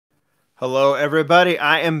Hello everybody,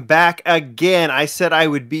 I am back again. I said I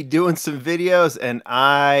would be doing some videos and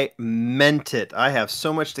I meant it. I have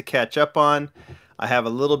so much to catch up on. I have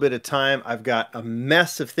a little bit of time. I've got a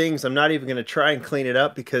mess of things. I'm not even going to try and clean it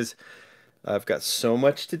up because I've got so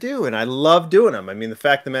much to do and I love doing them. I mean, the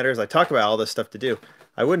fact of the matter is I talk about all this stuff to do.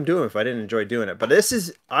 I wouldn't do them if I didn't enjoy doing it. But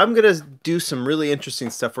I'm going to do some really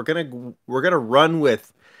interesting stuff. We're going to run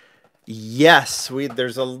with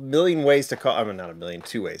there's a million ways to call, I mean, not a million,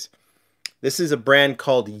 two ways. This is a brand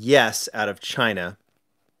called Yes out of China.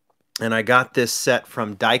 And I got this set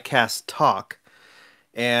from Diecast Talk.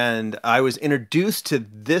 And I was introduced to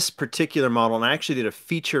this particular model, and I actually did a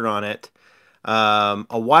feature on it a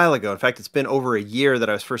while ago. In fact, it's been over a year that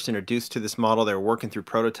I was first introduced to this model. They were working through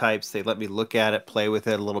prototypes. They let me look at it, play with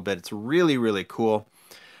it a little bit. It's really, really cool.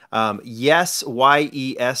 Yes,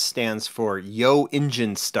 YES stands for Yo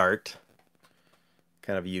Engine Start.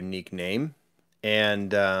 Kind of a unique name.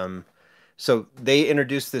 And so they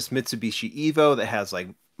introduced this Mitsubishi Evo that has like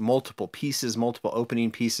multiple pieces, multiple opening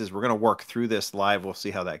pieces. We're going to work through this live. We'll see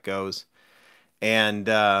how that goes. And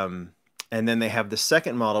then they have the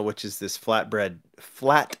second model, which is this flatbed,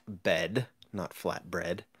 not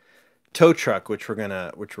flatbread, tow truck, which we're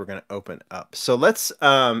gonna open up. So let's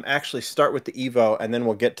actually start with the Evo, and then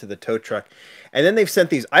we'll get to the tow truck. And then they've sent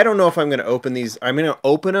these. I don't know if I'm going to open these. I'm going to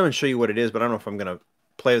open them and show you what it is, but I don't know if I'm going to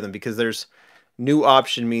play with them because there's new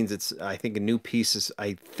option means it's, I think, a new piece is,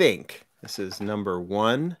 I think this is number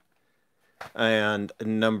 1 and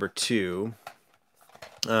number 2.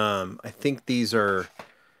 I think these are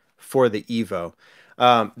for the Evo.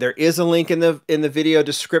 There is a link in the video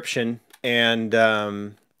description and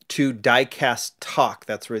to Diecast Talk.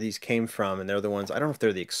 That's where these came from, and they're the ones. I don't know if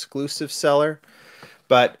they're the exclusive seller,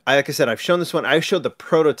 but like I said, I've shown this one. I showed the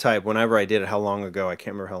prototype whenever I did it. How long ago? I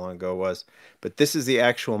can't remember how long ago it was, but this is the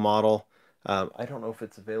actual model. I don't know if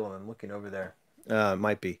it's available. I'm looking over there. It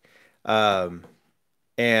might be. And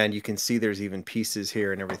you can see there's even pieces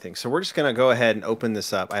here and everything. So we're just going to go ahead and open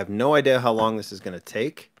this up. I have no idea how long this is going to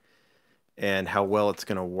take and how well it's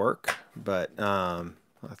going to work, but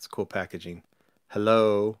that's cool packaging.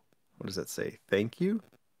 Hello. What does that say? Thank you?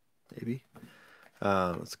 Maybe.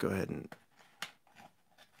 Let's go ahead and...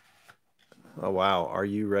 Oh, wow. Are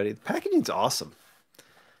you ready? The packaging's awesome.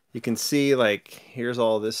 You can see, like, here's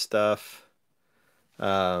all this stuff.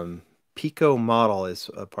 Pico model is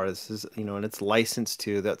a part of this, and it's licensed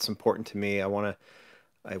too. That's important to me. I want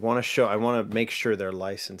to make sure they're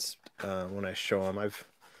licensed when I show them.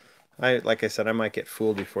 Like I said, I might get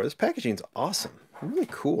fooled before. This packaging's awesome. Really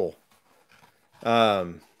cool.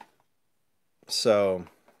 So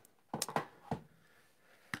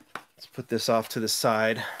let's put this off to the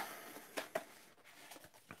side.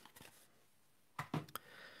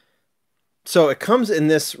 So it comes in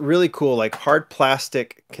this really cool, like, hard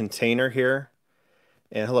plastic container here.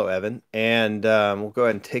 And hello, Evan. And we'll go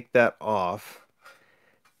ahead and take that off.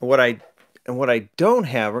 What I don't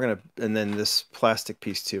have, and then this plastic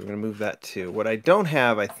piece too. We're gonna move that too. What I don't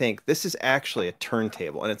have, I think, this is actually a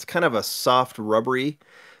turntable, and it's kind of a soft, rubbery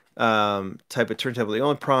type of turntable. The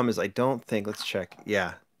only problem is I don't think. Let's check.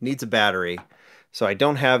 Yeah, needs a battery. So I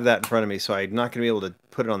don't have that in front of me, so I'm not gonna be able to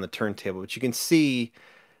put it on the turntable. But you can see.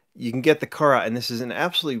 You can get the car out, and this is an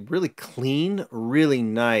absolutely really clean, really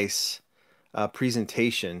nice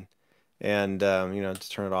presentation. And, to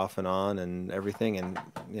turn it off and on and everything. And,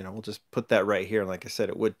 we'll just put that right here. And like I said,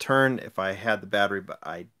 it would turn if I had the battery, but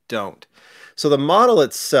I don't. So the model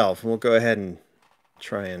itself, and we'll go ahead and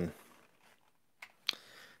try and,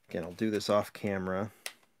 again, I'll do this off camera.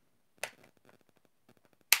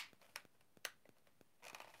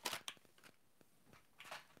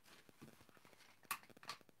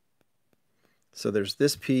 So there's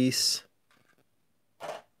this piece,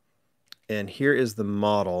 and here is the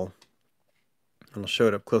model. And I'll show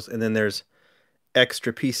it up close. And then there's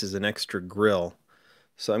extra pieces, an extra grill.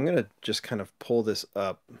 So I'm going to just kind of pull this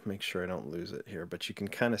up, make sure I don't lose it here. But you can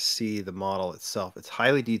kind of see the model itself. It's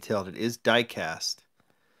highly detailed. It is die cast.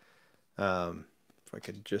 If I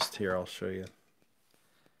could just here, I'll show you.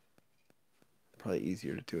 Probably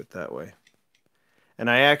easier to do it that way. And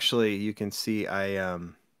I actually, you can see,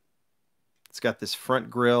 it's got this front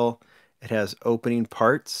grill. It has opening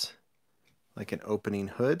parts, like an opening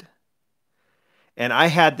hood. And I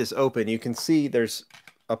had this open. You can see there's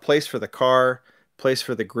a place for the car, place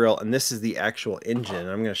for the grill, and this is the actual engine.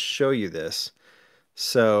 I'm going to show you this.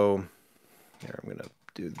 So here, I'm going to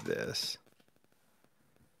do this.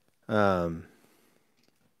 You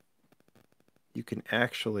can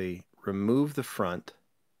actually remove the front,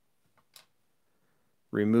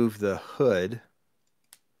 remove the hood.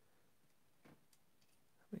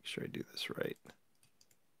 Make sure I do this right.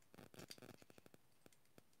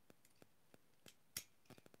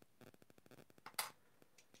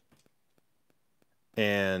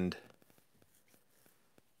 and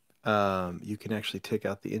you can actually take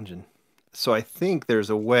out the engine. So I think there's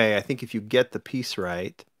a way. I think if you get the piece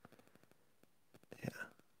right, yeah,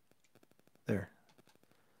 there.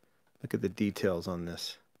 Look at the details on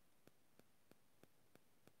this.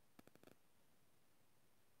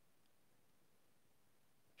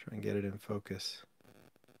 Try and get it in focus.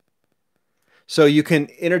 So you can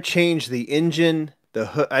interchange the engine, the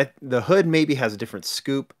hood. The hood maybe has a different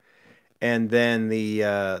scoop, and then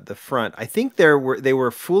the front. I think they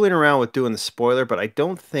were fooling around with doing the spoiler, but I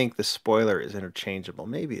don't think the spoiler is interchangeable.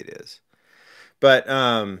 Maybe it is. But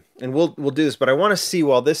and we'll do this. But I want to see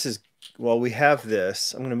while we have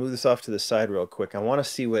this. I'm going to move this off to the side real quick. I want to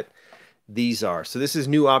see what these are. So this is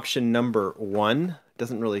new option number 1.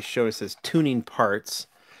 Doesn't really show. It says tuning parts.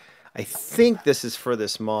 I think this is for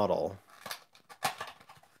this model.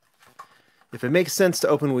 If it makes sense to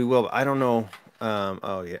open, we will. But I don't know.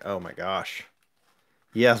 Oh yeah. Oh my gosh.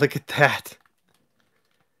 Yeah, look at that.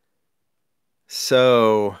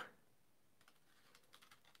 So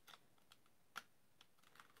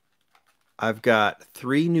I've got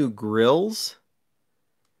 3 new grills.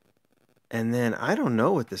 And then I don't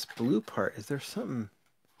know what this blue part is. There something?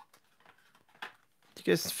 Did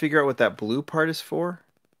you guys figure out what that blue part is for?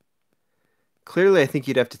 Clearly, I think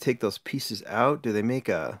you'd have to take those pieces out. Do they make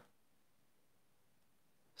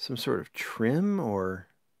some sort of trim or?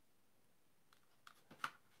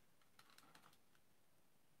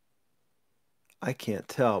 I can't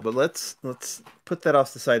tell. But let's put that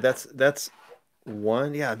off the side. That's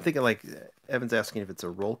one. Yeah, I'm thinking like Evan's asking if it's a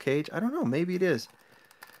roll cage. I don't know. Maybe it is.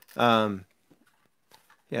 Yeah,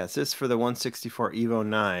 it says for the 164 Evo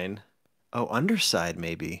 9. Oh, underside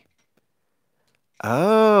maybe.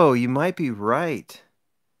 Oh, you might be right.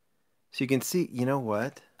 So you can see, you know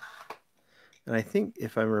what? And I think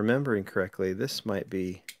if I'm remembering correctly, this might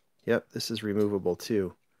be, yep, this is removable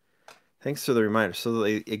too. Thanks for the reminder. So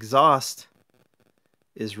the exhaust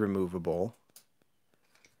is removable.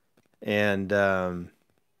 And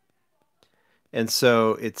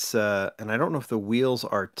so it's, and I don't know if the wheels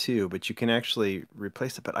are too, but you can actually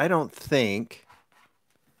replace it. But I don't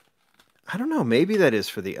know, maybe that is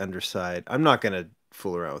for the underside. I'm not going to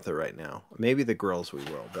fool around with it right now. Maybe the grills we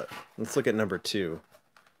will, but let's look at number 2.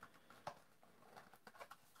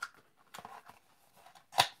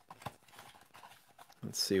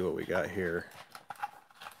 Let's see what we got here.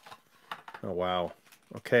 Oh, wow.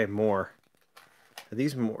 Okay, more. Are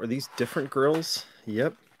these different grills?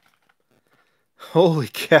 Yep. Holy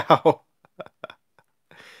cow.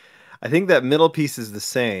 I think that middle piece is the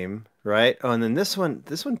same, right? Oh, and then this one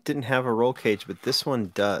didn't have a roll cage, but this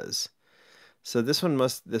one does. So this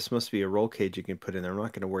must be a roll cage you can put in there. I'm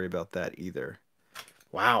not going to worry about that either.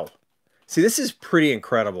 Wow. See, this is pretty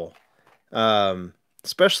incredible.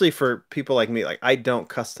 Especially for people like me. Like, I don't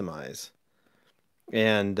customize.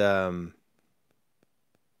 And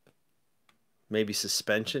maybe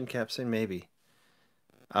suspension capsing, maybe.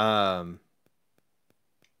 I'm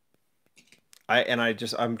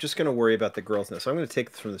just gonna worry about the grills now. So I'm gonna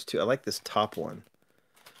take this from this too. I like this top one.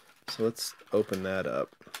 So let's open that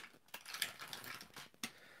up.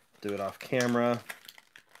 Do it off camera.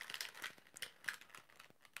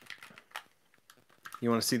 You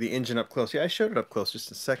want to see the engine up close? Yeah, I showed it up close just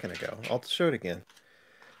a second ago. I'll show it again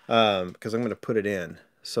because I'm gonna put it in.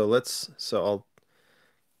 So I'll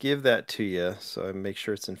give that to you so I make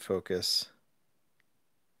sure it's in focus.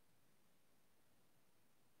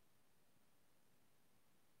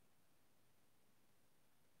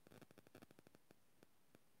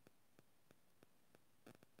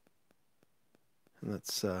 And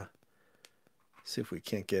let's see if we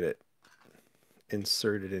can't get it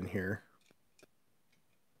inserted in here.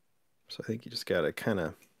 So I think you just gotta kind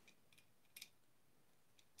of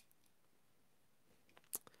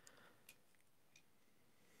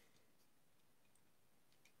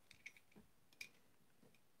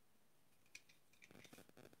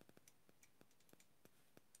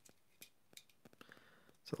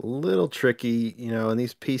it's a little tricky, you know, and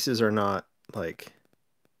these pieces are not like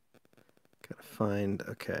gotta find.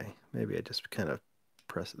 Okay, maybe I just kind of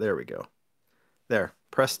press. There we go. There,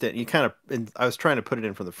 pressed it. You kind of. I was trying to put it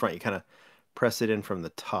in from the front. You kind of press it in from the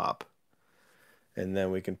top, and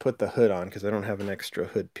then we can put the hood on because I don't have an extra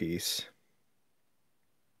hood piece.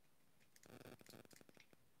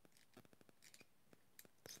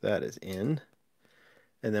 So that is in,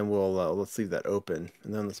 and then we'll let's leave that open,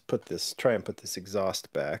 and then let's try and put this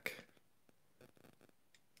exhaust back.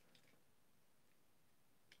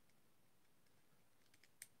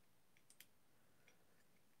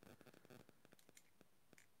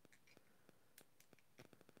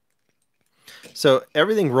 So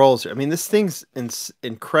everything rolls. I mean, this thing's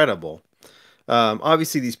incredible.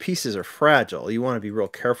 Obviously, these pieces are fragile. You want to be real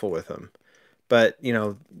careful with them. But, you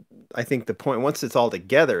know, I think the point, once it's all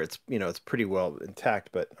together, it's, you know, it's pretty well intact.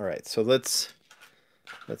 But all right, so let's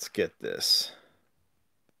get this.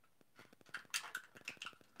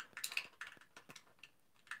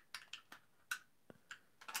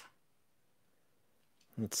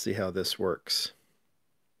 Let's see how this works.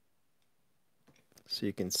 So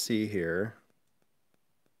you can see here.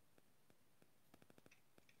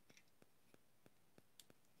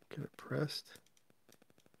 Get it pressed.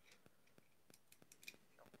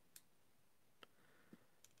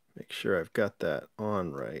 Make sure I've got that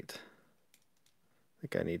on right. I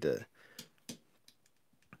think I need to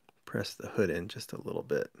press the hood in just a little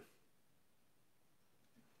bit.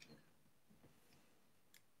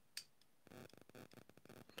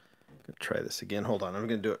 Try this again. Hold on. I'm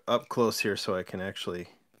going to do it up close here so I can actually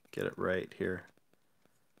get it right here.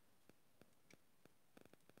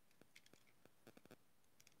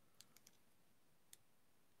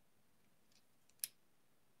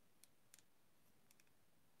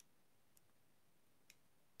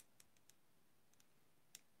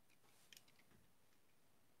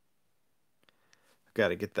 I've got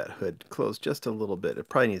to get that hood closed just a little bit. It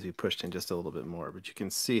probably needs to be pushed in just a little bit more, but you can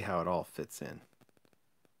see how it all fits in.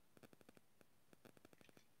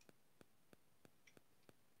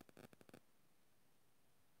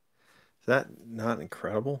 Is that not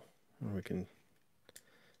incredible? We can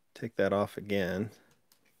take that off again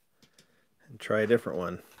and try a different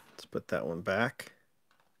one. Let's put that one back.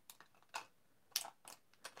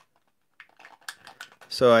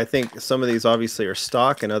 So I think some of these obviously are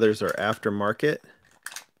stock and others are aftermarket.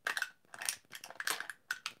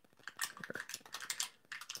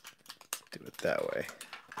 Do it that way.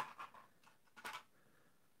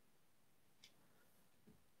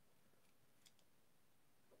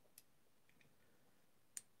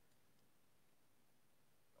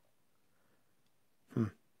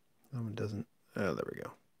 That one doesn't. Oh, there we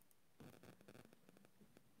go.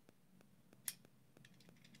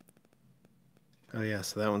 Oh yeah,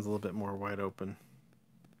 so that one's a little bit more wide open.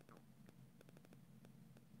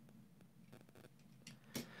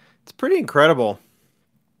 It's pretty incredible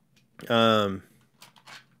that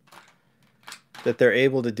they're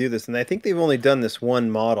able to do this, and I think they've only done this one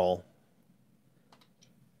model.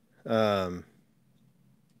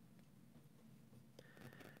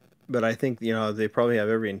 But I think, you know, they probably have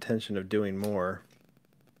every intention of doing more.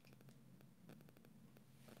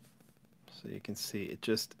 So you can see it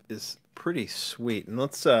just is pretty sweet. And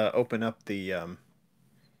let's open up the... I want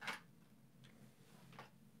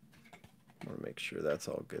to make sure that's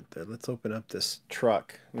all good there. Let's open up this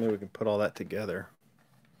truck. Maybe we can put all that together.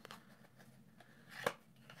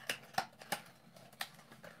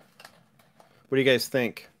 What do you guys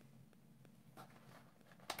think?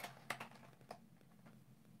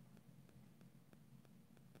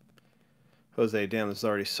 Jose, damn, this is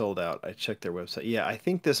already sold out. I checked their website. Yeah, I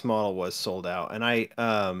think this model was sold out, and I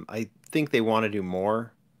think they want to do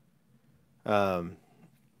more.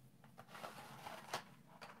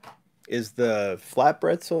 Is the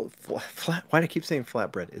flatbread sold? Why do I keep saying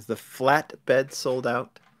flatbread? Is the flatbed sold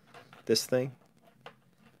out? This thing?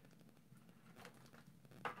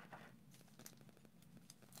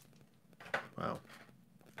 Wow.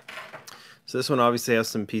 So this one obviously has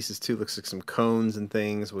some pieces too. Looks like some cones and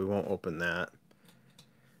things. We won't open that.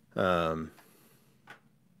 But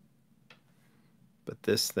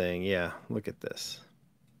this thing, yeah, look at this.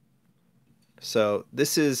 So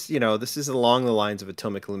this is, you know, this is along the lines of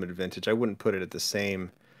Atomic Limited Vintage. I wouldn't put it at the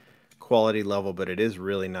same quality level, but it is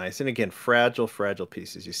really nice. And again, fragile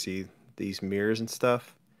pieces. You see these mirrors and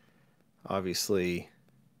stuff, obviously.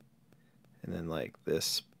 And then like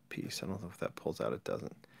this piece, I don't know if that pulls out. It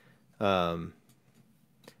doesn't.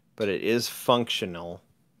 But it is functional.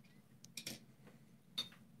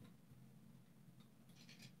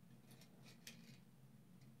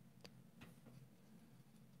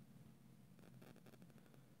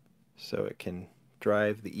 So it can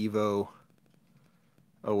drive the Evo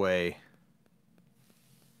away.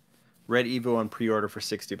 Red Evo on pre-order for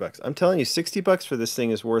 60 bucks. I'm telling you, 60 bucks for this thing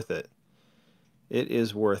is worth it. It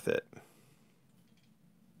is worth it.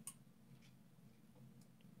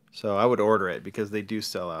 So I would order it because they do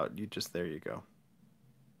sell out. There you go.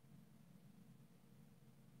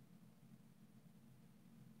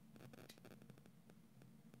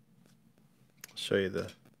 I'll show you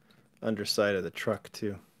the underside of the truck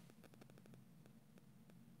too.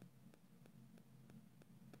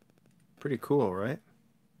 Pretty cool, right?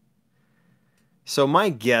 So my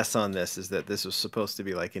guess on this is that this was supposed to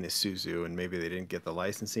be like an Isuzu, and maybe they didn't get the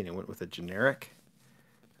licensing and went with a generic.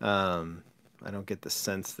 I don't get the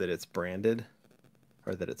sense that it's branded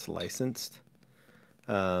or that it's licensed.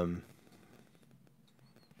 But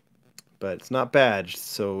it's not badged,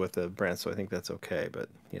 so with a brand, so I think that's okay. But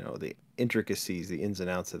you know, the intricacies, the ins and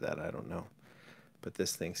outs of that, I don't know. But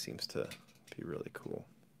this thing seems to be really cool.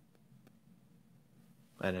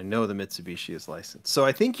 And I know the Mitsubishi is licensed. So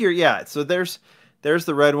I think yeah, so there's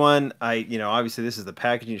the red one. You know, obviously this is the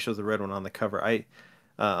packaging. It shows the red one on the cover.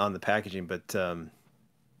 On the packaging, but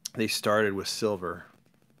they started with silver.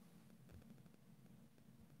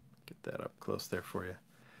 Get that up close there for you.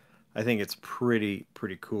 I think it's pretty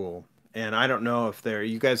cool. And I don't know if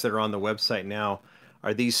you guys that are on the website now,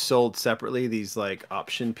 are these sold separately? These like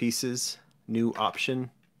option pieces, new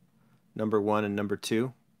option, number 1 and number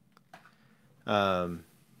 2.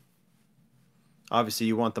 Obviously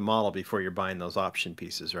you want the model before you're buying those option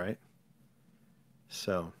pieces, right?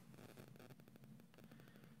 So,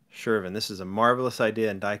 Shervin, this is a marvelous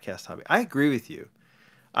idea in diecast hobby. I agree with you.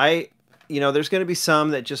 You know, there's going to be some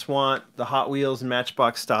that just want the Hot Wheels and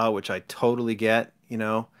Matchbox style, which I totally get, you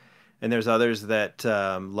know. And there's others that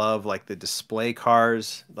love like the display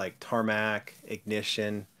cars, like Tarmac,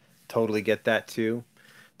 Ignition. Totally get that too.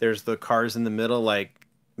 There's the cars in the middle, like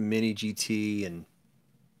Mini GT and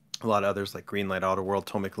a lot of others like Greenlight Auto World,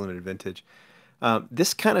 Tomic Limited Vintage.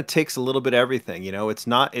 This kind of takes a little bit of everything, you know. It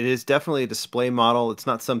is definitely a display model. It's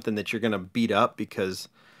not something that you're going to beat up because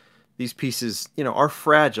these pieces, you know, are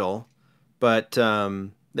fragile, but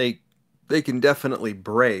they can definitely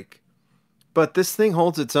break. But this thing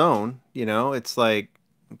holds its own, you know. It's like,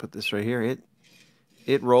 I'll put this right here.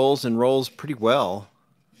 It rolls and rolls pretty well.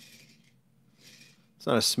 It's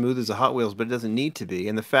not as smooth as a Hot Wheels, but it doesn't need to be.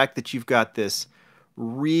 And the fact that you've got this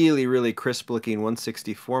really crisp looking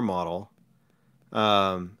 164 model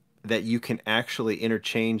that you can actually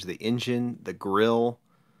interchange the engine, the grill,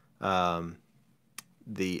 the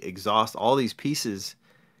exhaust, all these pieces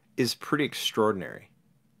is pretty extraordinary.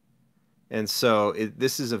 And so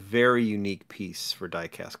this is a very unique piece for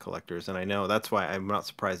diecast collectors, and I know that's why I'm not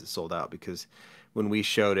surprised it sold out, because when we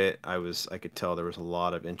showed it, I could tell there was a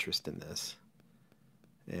lot of interest in this.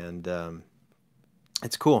 And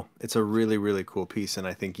it's cool. It's a really cool piece, and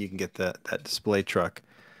I think you can get that display truck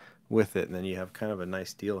with it, and then you have kind of a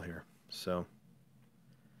nice deal here. So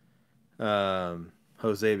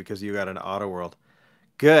Jose, because you got an Auto World.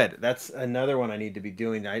 Good. That's another one I need to be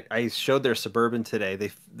doing. I showed their Suburban today. They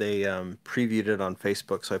previewed it on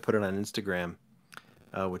Facebook, so I put it on Instagram,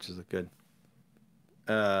 which is good.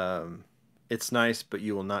 It's nice, but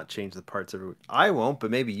you will not change the parts every week. I won't,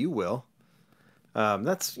 but maybe you will.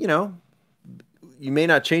 That's, you know, you may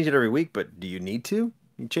not change it every week, but do you need to?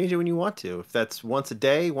 You change it when you want to. If that's once a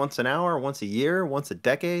day, once an hour, once a year, once a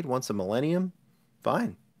decade, once a millennium,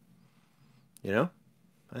 fine. You know,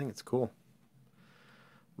 I think it's cool.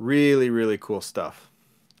 Really cool stuff.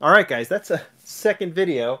 All right, guys, that's a second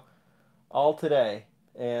video all today.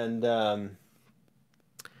 And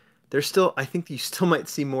there's still, I think you still might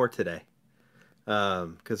see more today.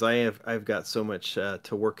 Because I've got so much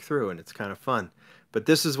to work through, and it's kind of fun. But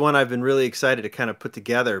this is one I've been really excited to kind of put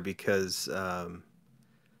together because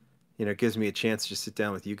you know, it gives me a chance to sit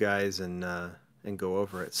down with you guys and go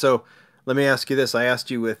over it. So let me ask you this: I asked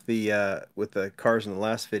you with the cars in the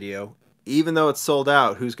last video, even though it's sold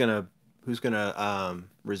out, who's gonna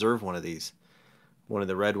reserve one of these, one of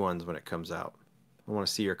the red ones when it comes out? I want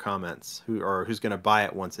to see your comments. Who's gonna buy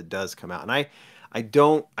it once it does come out? And I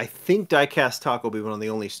think Diecast Talk will be one of the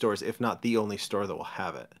only stores, if not the only store, that will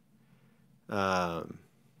have it.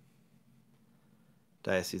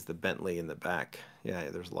 Diocese, the Bentley in the back. Yeah,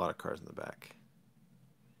 there's a lot of cars in the back.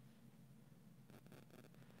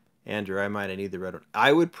 Andrew, I might need the red one.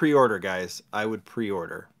 I would pre-order, guys. I would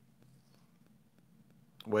pre-order.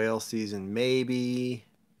 Whale season, maybe.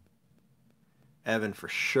 Evan for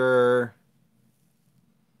sure.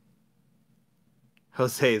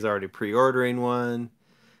 Jose is already pre-ordering one.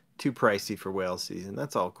 Too pricey for whale season.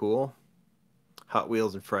 That's all cool. Hot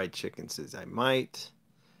Wheels and Fried Chicken says I might.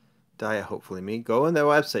 Dia, hopefully me. Go on their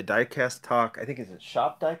website, Diecast Talk. I think it's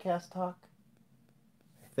Shop Diecast Talk.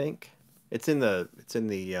 I think it's in the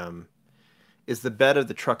is the bed of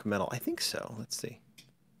the truck metal? I think so. Let's see.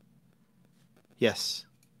 Yes.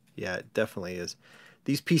 Yeah, it definitely is.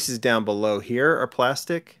 These pieces down below here are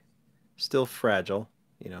plastic, still fragile.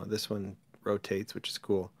 You know, this one rotates, which is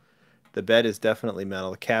cool. The bed is definitely metal.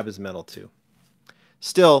 The cab is metal too.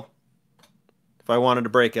 Still, if I wanted to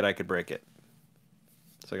break it, I could break it.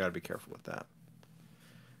 So I got to be careful with that.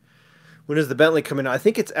 When is the Bentley coming out? I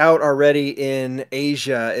think it's out already in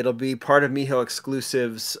Asia. It'll be part of Miho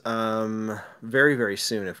exclusives very, very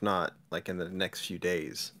soon, if not like in the next few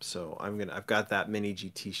days. So I've got that mini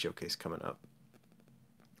GT showcase coming up.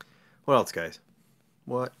 What else, guys?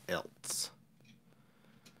 What else?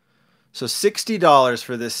 So $60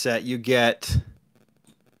 for this set. You get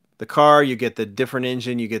the car, you get the different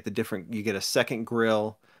engine, you get a second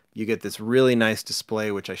grill, you get this really nice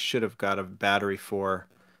display, which I should have got a battery for,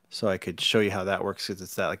 so I could show you how that works, because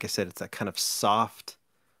it's that, like I said, it's that kind of soft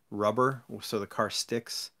rubber, so the car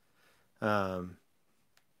sticks. Put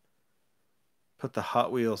the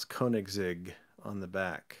Hot Wheels Koenigsegg on the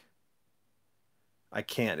back. I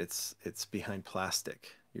can't. It's behind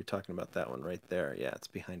plastic. You're talking about that one right there. Yeah, it's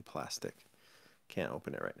behind plastic. Can't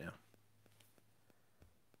open it right now.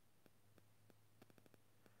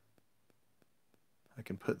 I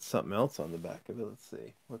can put something else on the back of it. Let's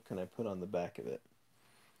see. What can I put on the back of it?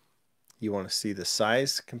 You want to see the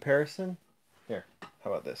size comparison? Here,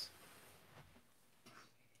 how about this?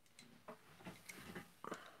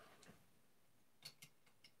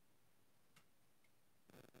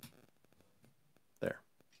 There.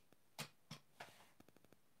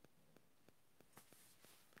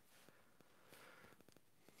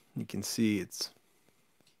 You can see it's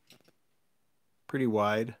pretty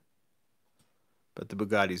wide, but the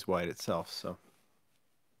Bugatti's wide itself, so.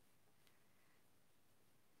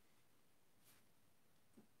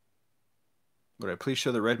 Would I please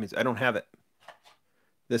show the red means? I don't have it.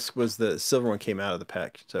 This was the silver one, came out of the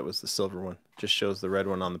package. So that was the silver one. Just shows the red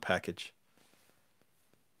one on the package.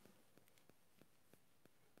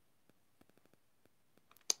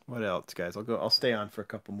 What else, guys? I'll stay on for a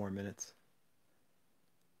couple more minutes.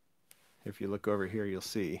 If you look over here, you'll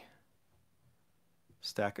see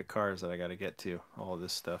stack of cars that I got to get to. All of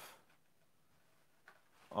this stuff.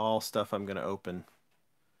 All stuff I'm going to open.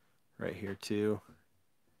 Right here too.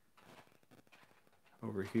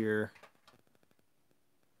 Over here.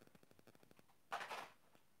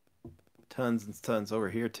 Tons and tons over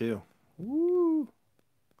here too. Woo!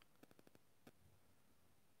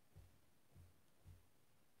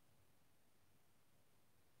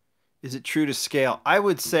 Is it true to scale? I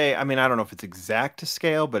would say, I mean, I don't know if it's exact to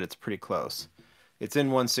scale, but it's pretty close. It's in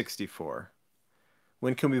 164.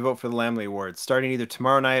 When can we vote for the Lamley Awards? Starting either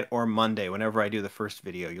tomorrow night or Monday. Whenever I do the first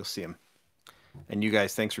video, you'll see them. And you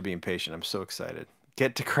guys, thanks for being patient. I'm so excited.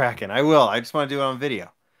 Get to cracking. I will. I just want to do it on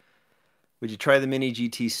video. Would you try the Mini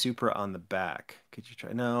GT Supra on the back? Could you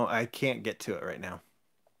try? No, I can't get to it right now.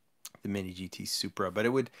 The Mini GT Supra. But it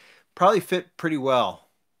would probably fit pretty well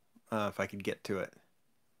if I could get to it.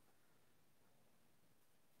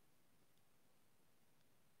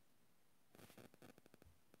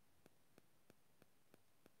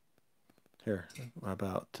 Here, how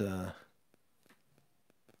about...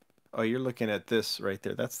 oh, you're looking at this right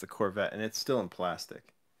there. That's the Corvette, and it's still in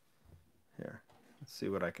plastic. Here, let's see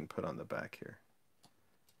what I can put on the back here.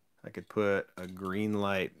 I could put a green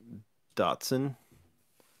light Datsun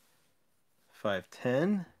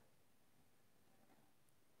 510.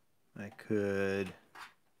 I could...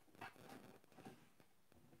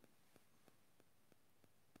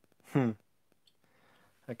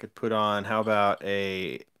 I could put on, how about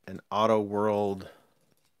an Auto World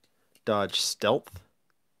Dodge Stealth?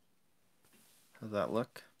 How's that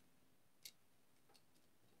look?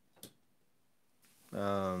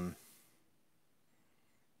 How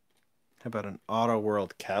about an Auto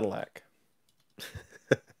World Cadillac?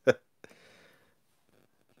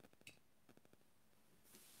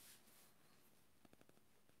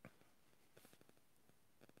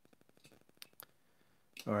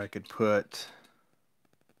 Or I could put...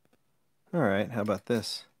 All right, how about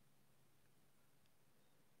this?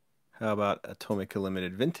 How about a Tomica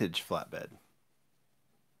Limited Vintage Flatbed?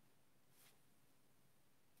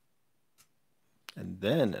 And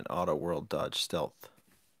then an Auto World Dodge Stealth.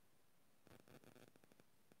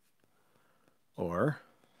 Or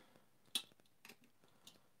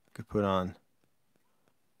I could put on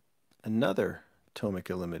another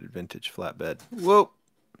Tomica Limited Vintage Flatbed. Whoa!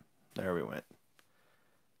 There we went.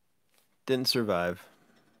 Didn't survive.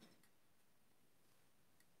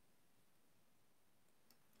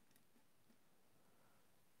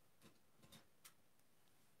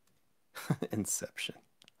 Inception.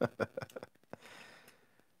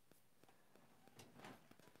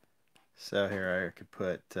 So here I could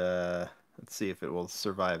put, let's see if it will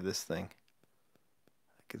survive this thing.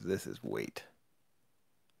 Because this is weight.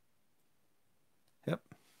 Yep.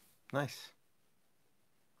 Nice.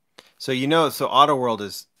 So you know, so Auto World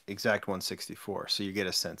is exact 164. So you get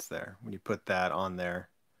a sense there. When you put that on there,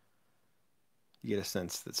 you get a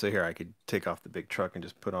sense that, so here I could take off the big truck and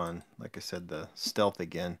just put on, like I said, the Stealth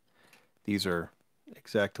again. These are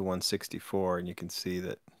exact to 164, and you can see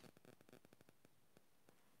that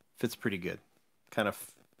fits pretty good. Kind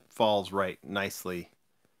of falls right nicely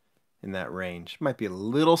in that range. Might be a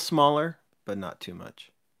little smaller, but not too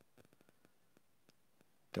much.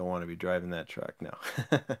 Don't want to be driving that truck, no.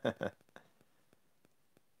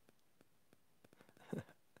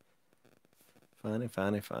 Funny,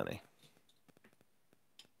 funny, funny.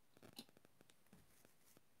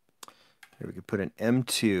 Here we could put an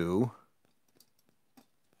M2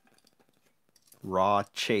 raw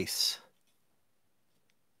chase.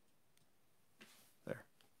 There.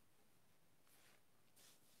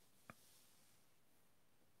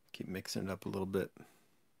 Keep mixing it up a little bit.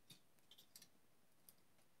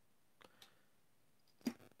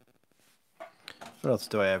 What else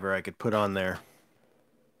do I have I could put on there?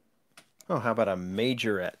 Oh, how about a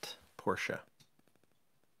Majorette Porsche?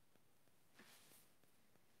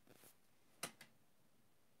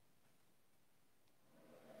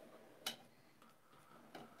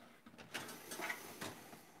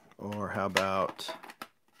 Or how about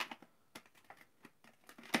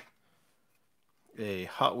a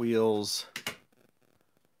Hot Wheels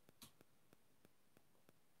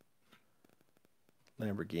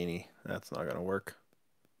Lamborghini? That's not going to work.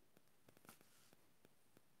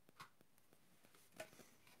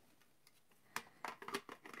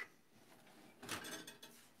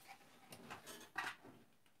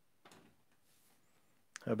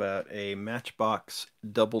 How about a Matchbox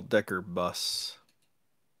double-decker bus?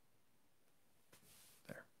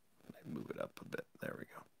 There. Move it up a bit. There we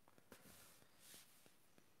go.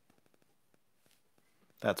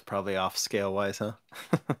 That's probably off scale-wise, huh?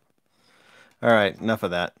 All right, enough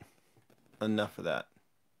of that. Enough of that.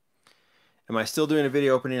 Am I still doing a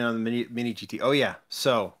video opening on the Mini GT? Oh, yeah.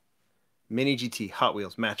 So, Mini GT, Hot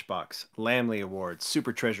Wheels, Matchbox, Lamley Awards,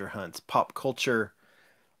 Super Treasure Hunts, Pop Culture,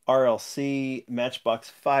 RLC,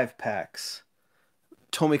 Matchbox 5-packs,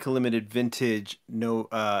 Tomica Limited Vintage,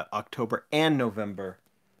 October and November.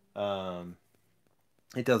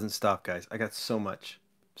 It doesn't stop, guys. I got so much.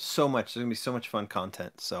 So much. There's going to be so much fun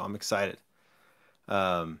content, so I'm excited.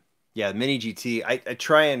 Yeah, Mini GT. I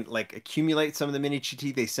try and like accumulate some of the Mini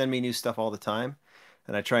GT. They send me new stuff all the time,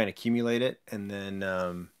 and I try and accumulate it. And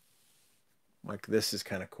then like this is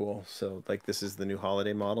kind of cool. So like this is the new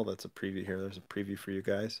holiday model. That's a preview here. There's a preview for you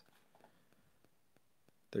guys.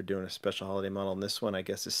 They're doing a special holiday model, and this one I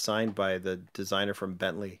guess is signed by the designer from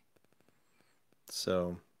Bentley.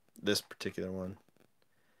 So this particular one,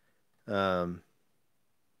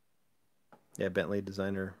 yeah, Bentley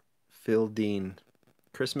designer Phil Dean.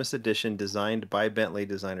 Christmas edition designed by Bentley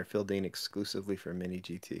designer Phil Dean exclusively for Mini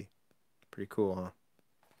GT. Pretty cool, huh?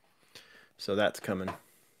 So that's coming.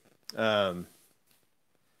 Where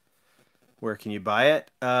can you buy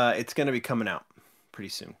it? It's going to be coming out pretty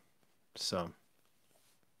soon. So,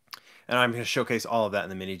 and I'm going to showcase all of that in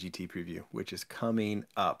the Mini GT preview, which is coming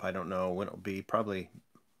up. I don't know when it'll be. Probably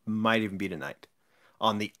might even be tonight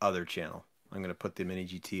on the other channel. I'm going to put the Mini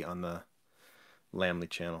GT on the Lamley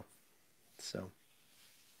channel. So,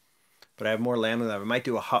 but I have more Lamley Live. I might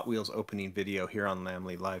do a Hot Wheels opening video here on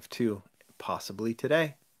Lamley Live too, possibly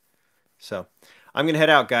today. So I'm going to head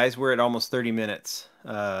out, guys. We're at almost 30 minutes.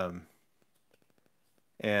 Let's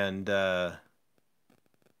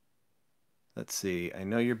see. I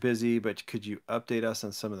know you're busy, but could you update us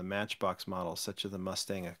on some of the Matchbox models, such as the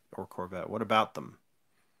Mustang or Corvette? What about them?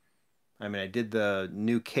 I mean, I did the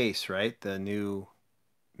new case, right? The new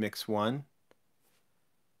Mix 1.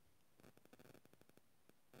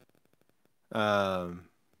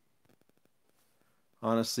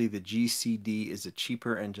 Honestly, the GCD is a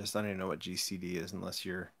cheaper and just, I don't even know what GCD is unless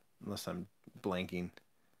I'm blanking.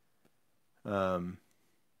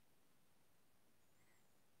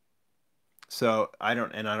 So I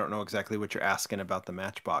don't know exactly what you're asking about the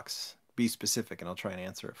Matchbox. Be specific and I'll try and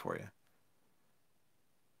answer it for you.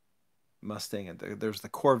 Mustang, and there's the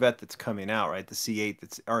Corvette that's coming out, right? The C8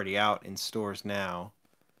 that's already out in stores now.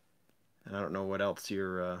 And I don't know what else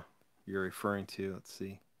you're referring to. Let's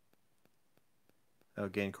see. Oh,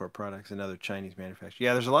 Gaincore Products, another Chinese manufacturer.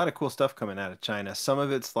 Yeah, there's a lot of cool stuff coming out of China. Some of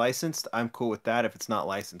it's licensed. I'm cool with that. If it's not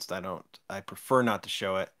licensed, I prefer not to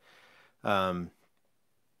show it.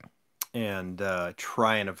 And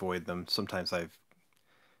try and avoid them. Sometimes I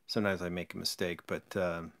make a mistake, but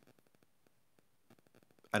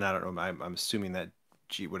and I don't know. I'm assuming that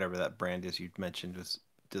whatever that brand is you mentioned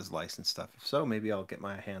does licensed stuff. If so, maybe I'll get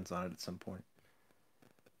my hands on it at some point.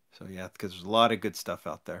 So yeah, because there's a lot of good stuff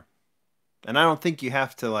out there. And I don't think you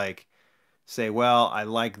have to like say, well, I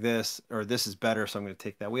like this or this is better, so I'm going to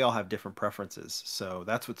take that. We all have different preferences. So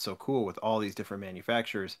that's what's so cool with all these different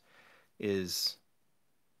manufacturers is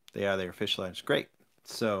they are their official line. It's great.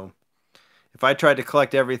 So if I tried to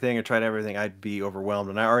collect everything or tried everything, I'd be overwhelmed.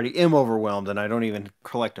 And I already am overwhelmed, and I don't even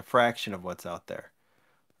collect a fraction of what's out there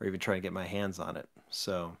or even try to get my hands on it.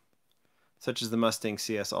 So, such as the Mustang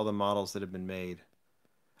CS, all the models that have been made.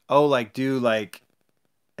 Oh, like do like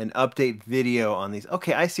an update video on these.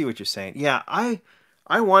 Okay, I see what you're saying. Yeah, I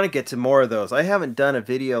want to get to more of those. I haven't done a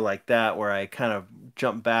video like that where I kind of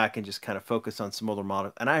jump back and just kind of focus on some older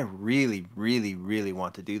models. And I really, really, really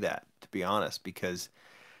want to do that, to be honest, because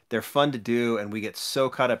they're fun to do, and we get so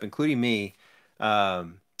caught up, including me,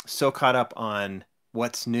 so caught up on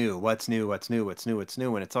what's new, what's new, what's new, what's new, what's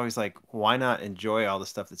new. And it's always like, why not enjoy all the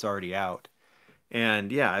stuff that's already out?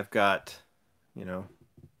 And yeah, I've got, you know,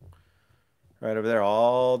 right over there,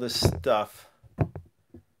 all this stuff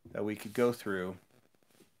that we could go through,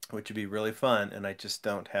 which would be really fun. And I just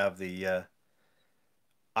don't have the,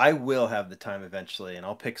 I will have the time eventually, and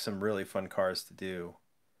I'll pick some really fun cars to do.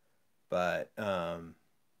 But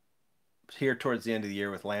here towards the end of the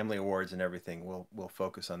year with Lamley Awards and everything, we'll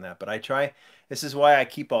focus on that. But I try. This is why I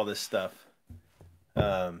keep all this stuff.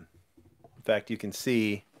 In fact, you can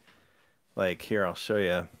see, like here, I'll show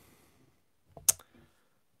you a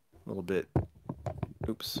little bit.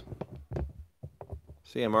 Oops.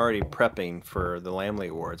 See, I'm already prepping for the Lamley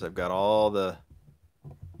Awards. I've got all the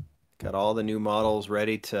new models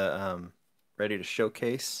ready to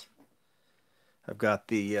showcase. I've got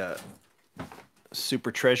the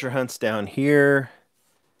super treasure hunts down here.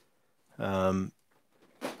 There's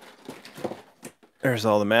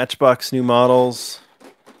all the Matchbox new models.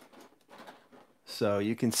 So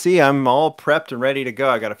you can see I'm all prepped and ready to go.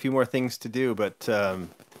 I got a few more things to do, but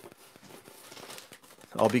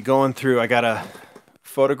I'll be going through. I gotta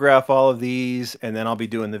photograph all of these, and then I'll be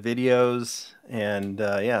doing the videos. And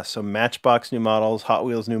yeah, so Matchbox new models, Hot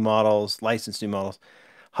Wheels new models, licensed new models,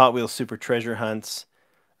 Hot Wheels super treasure hunts.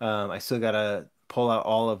 I still gotta pull out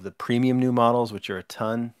all of the premium new models, which are a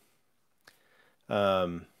ton.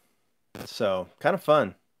 So kind of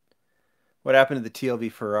fun. What happened to the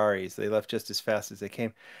TLV Ferraris? They left just as fast as they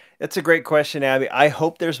came. That's a great question, Abby. I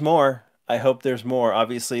hope there's more. I hope there's more.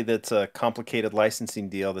 Obviously, that's a complicated licensing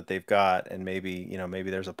deal that they've got, and maybe, you know, maybe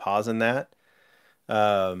there's a pause in that.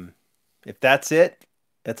 If that's it,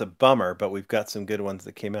 that's a bummer, but we've got some good ones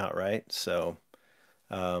that came out, right? So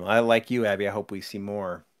I like you, Abby. I hope we see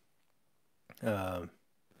more. At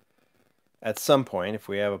some point, if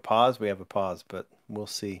we have a pause, we have a pause, but we'll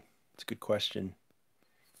see. It's a good question.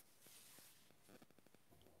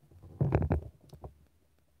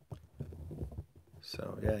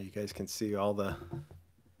 So yeah, you guys can see all the,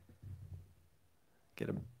 get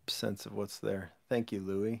a sense of what's there. Thank you,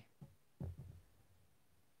 Louie.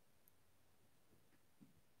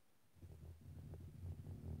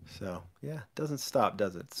 So yeah, it doesn't stop,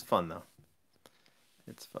 does it? It's fun though.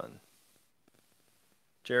 It's fun.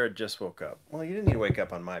 Jared just woke up. Well, you didn't need to wake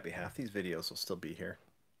up on my behalf. These videos will still be here.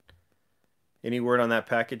 Any word on that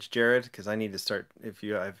package, Jared? Because I need to start. If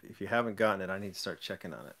you haven't gotten it, I need to start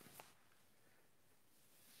checking on it.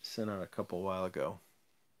 Sent out a couple a while ago.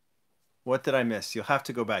 What did I miss? You'll have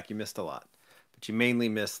to go back. You missed a lot, but you mainly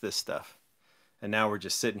missed this stuff. And now we're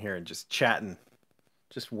just sitting here and just chatting,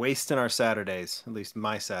 just wasting our Saturdays. At least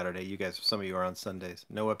my Saturday. You guys, some of you are on Sundays.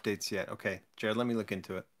 No updates yet. Okay, Jared, let me look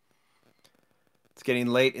into it. It's getting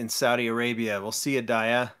late in Saudi Arabia. We'll see you,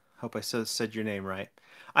 Daya. Hope I said your name right.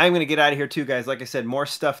 I'm going to get out of here too, guys. Like I said, more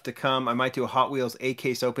stuff to come. I might do a Hot Wheels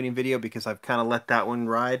A-Case opening video because I've kind of let that one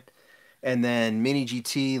ride. And then Mini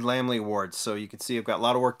GT Lamley Awards. So you can see I've got a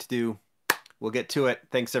lot of work to do. We'll get to it.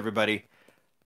 Thanks, everybody.